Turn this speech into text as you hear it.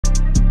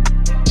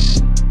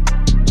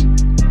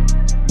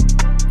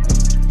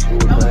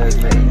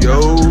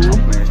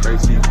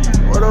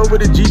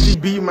with the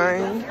GGB,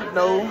 man.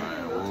 No.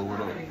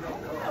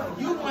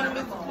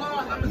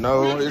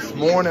 No, it's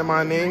morning,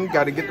 my nigga.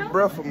 Gotta get the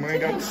breakfast, man.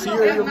 Got the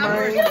cereal,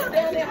 man.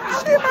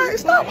 Shit, man,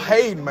 stop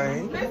hating,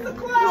 man.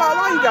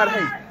 Why you gotta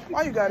hate?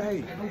 Why you gotta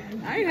hate?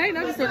 I ain't hating,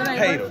 I just said it ain't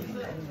Hater.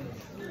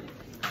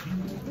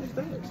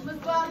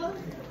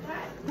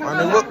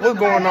 I mean, what's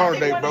going on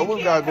today, bro? What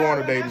we got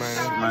going today,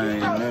 man? Man,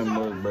 nothing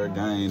much, bro.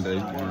 Game day.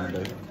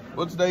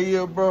 What today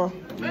is, bro?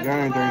 Game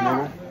day,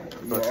 nigga.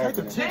 Bro, take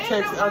the Tic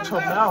Tacs out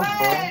your mouth,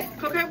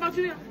 bro. Cocaine about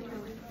you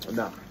there?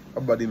 Nah,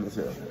 I'm about to eat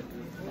myself.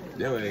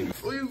 That way.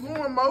 Where you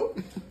going, Mo? I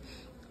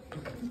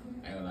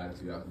ain't gonna lie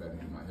to you, I forgot to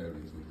get my hair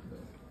this week,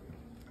 though.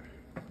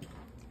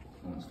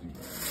 I wanna sleep.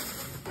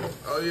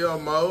 Oh, yeah,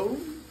 Mo.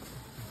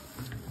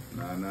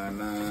 Nah.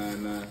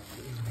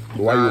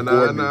 Why you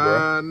recording me,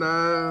 bro?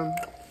 Nah.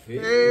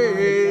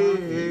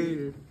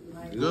 Hey.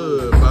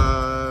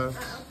 Goodbye.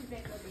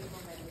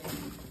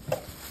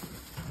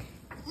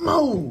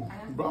 Mo.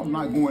 Bro, I'm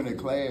not going to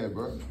class,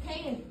 bro.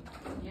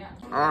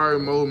 All right,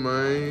 Mo,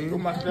 man. Where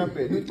my stuff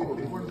at?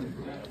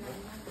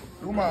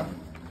 Who my?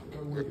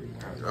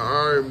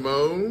 All right,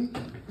 Mo.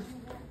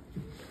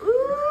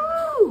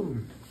 Ooh.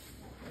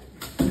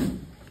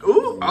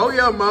 Ooh. Oh,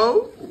 yeah,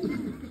 Mo.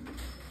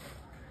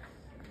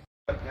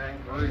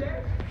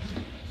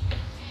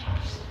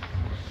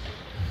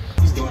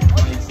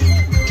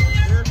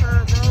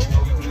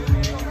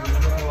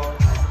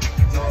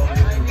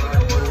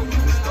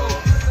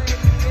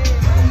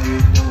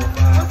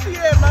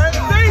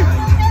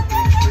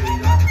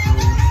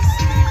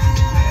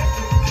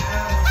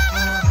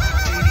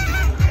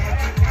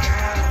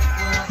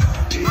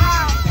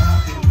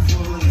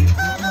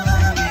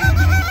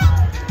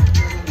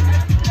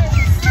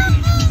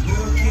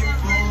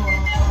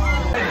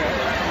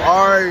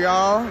 Alright,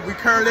 y'all. We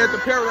currently at the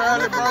pet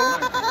rally, bro.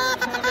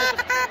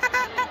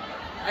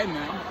 Hey,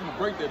 man, I'm gonna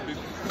break that bitch.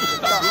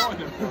 Stop blowing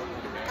him.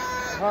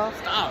 Huh?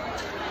 Stop.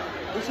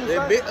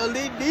 That bit a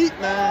little deep,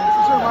 man.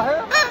 You see my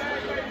hair?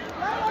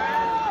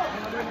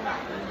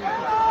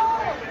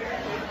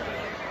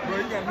 Bro,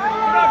 you got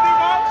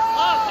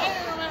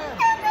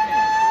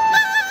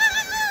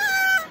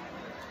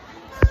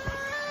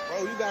Bro,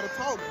 you gotta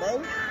talk,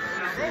 bro.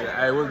 Yeah,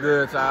 hey, what's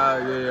good,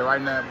 child? Yeah,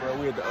 right now, bro,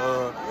 we at the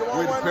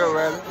pet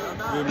rally.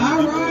 All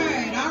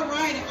right.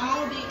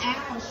 All the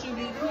owls should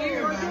be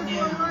clear by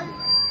now.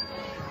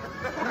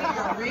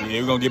 Yeah,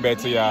 we're gonna get back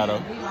to y'all,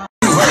 though.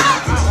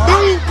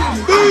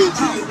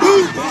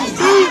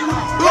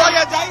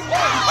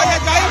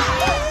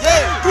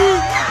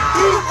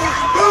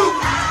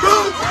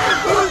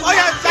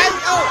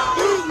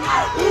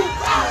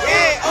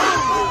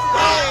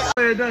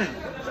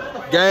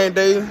 Game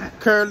day,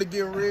 currently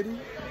getting ready.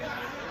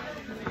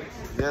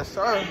 Yes,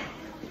 sir.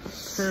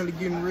 Currently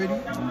getting ready.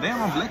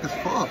 Damn, I'm black as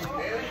fuck.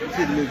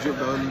 See the little drip,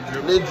 though.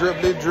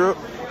 Little drip.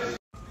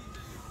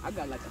 I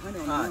got like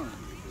 100 on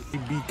the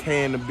BK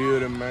in the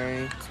building,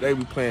 man. Today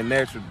we playing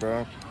Natural,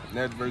 bro.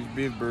 Natural versus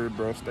Big Bird,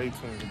 bro. Stay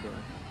tuned,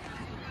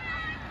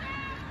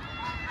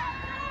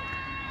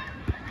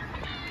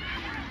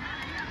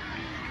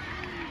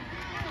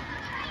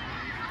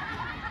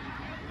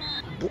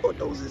 bro.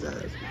 Bulldoze his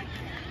ass.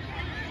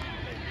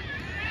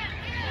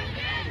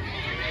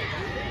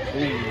 Ooh.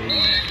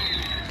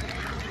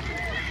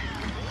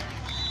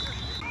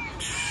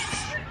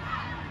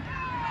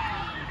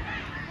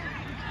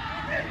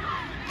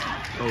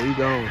 Oh, he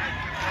gone.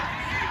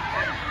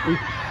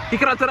 He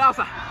cut out to the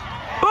outside.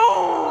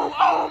 Boom!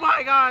 Oh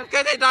my gosh,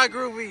 get that dog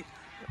groovy.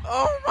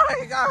 Oh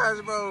my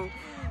gosh, bro.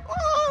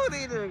 Oh,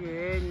 they doing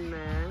good,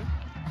 man.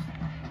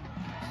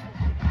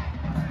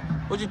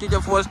 What you think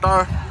that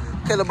 4-star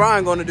Caleb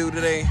Bryan gonna do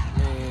today?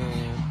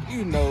 Man,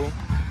 you know,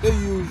 the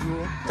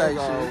usual. Tight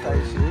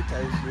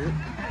shit.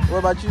 What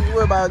about you?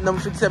 What about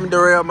number 57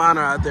 Darrell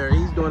Minor out there?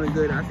 He's doing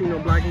good. I seen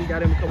him blocking. He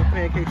got him a couple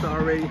pancakes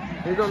already.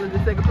 He's only the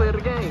second player of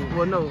the game.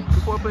 Well, no,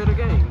 the fourth player of the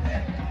game.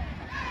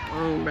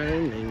 Oh,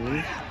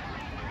 man.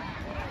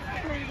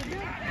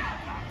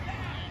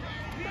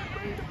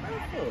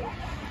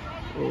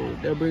 Oh,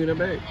 they're bringing it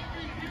back.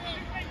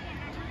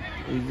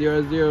 It's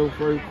 0-0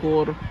 first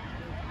quarter.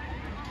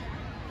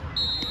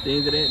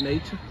 Things of that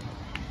nature.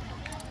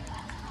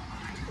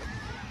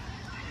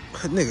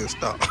 Nigga,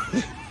 stop.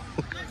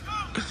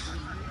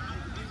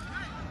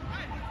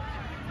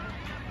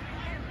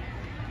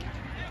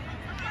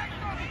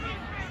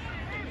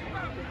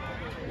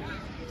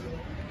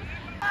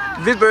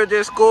 Vicksburg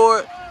just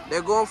scored.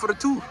 They're going for the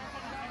 2.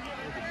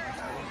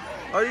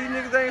 Oh, these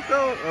niggas ain't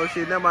scored? Oh,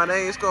 shit, never mind.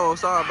 They ain't scored.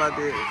 Sorry about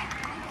that.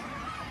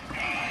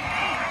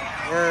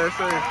 Yeah,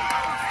 sir.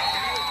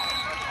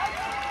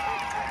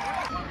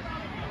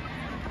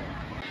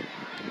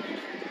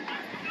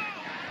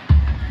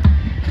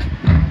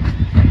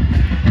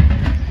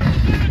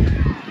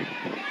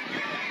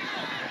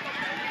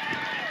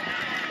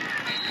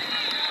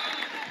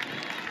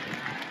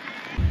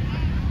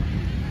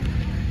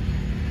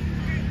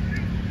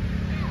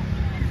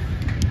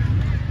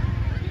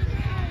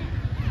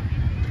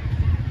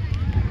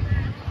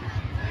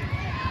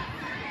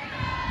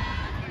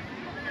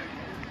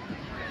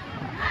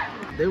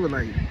 They were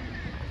like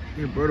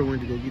Your brother went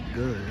to go get the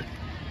gun.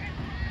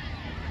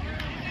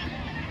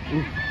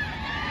 Ooh.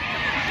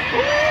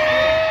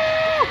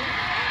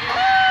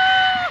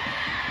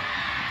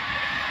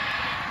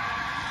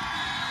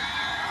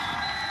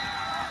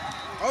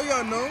 Oh,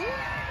 y'all know?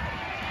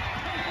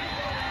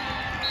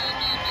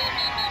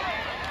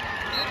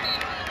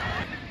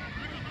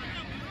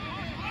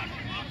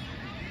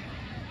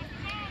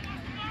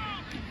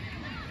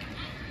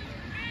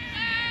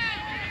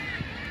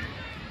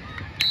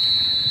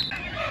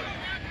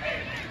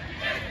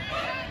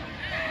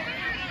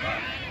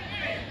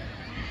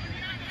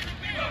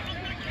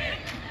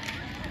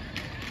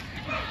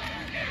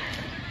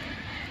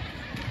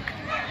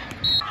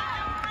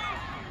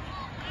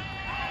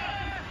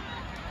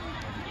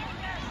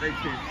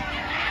 Thank you.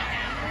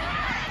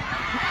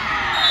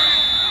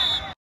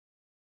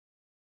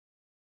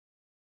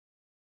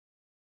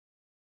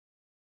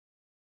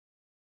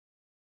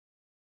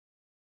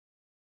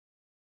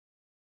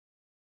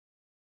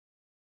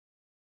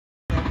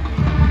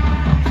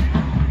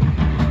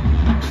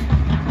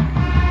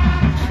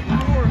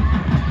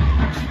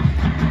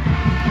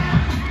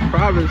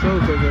 Probably so,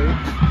 today.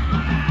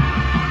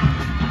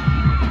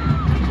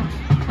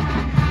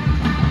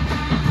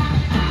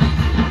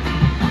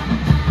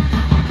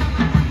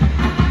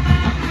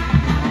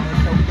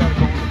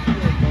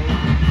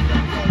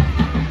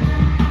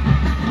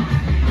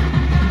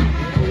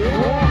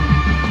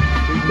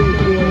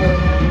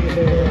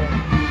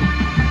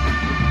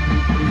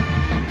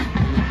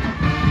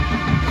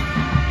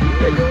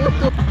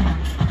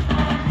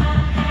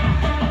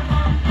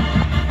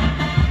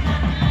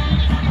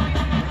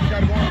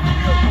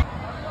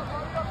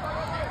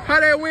 How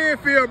that wind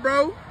feel,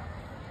 bro?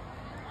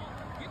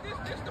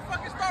 This the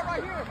fucking start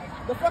right here.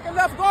 The fucking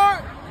left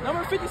guard,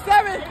 number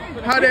 57.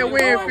 How that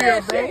wind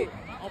feel, bro?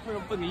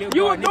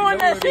 You were doing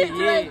that shit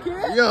today, kid.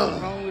 Yeah.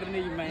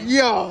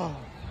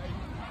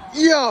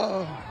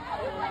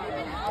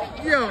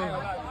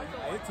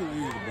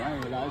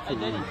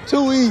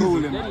 Too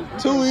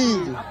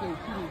easy.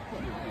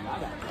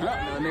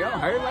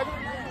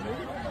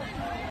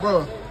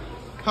 Bro,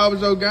 how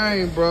was your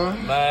game, bro?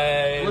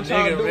 Man, what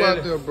y'all do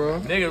out there, bro?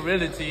 Nigga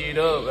really teed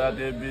up out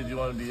there, bitch, you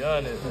wanna be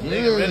honest.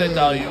 Nigga really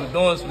thought you was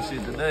doing some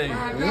shit today.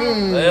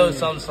 But it was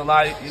something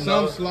slight, you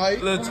know.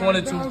 Little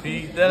 22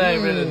 feet. That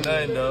ain't really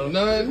nothing, though.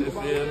 None? You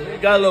feel me? You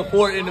got a little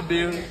fort in the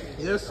building.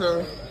 Yes,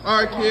 sir.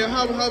 All right, kid,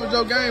 how was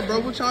your game, bro?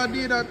 What y'all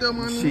did out there,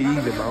 man? Shit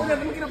easy, bro.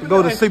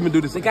 Go to sleep and do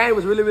this. The game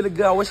was really, really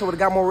good. I wish I would've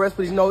got more rest,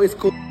 but you know, it's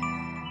cool.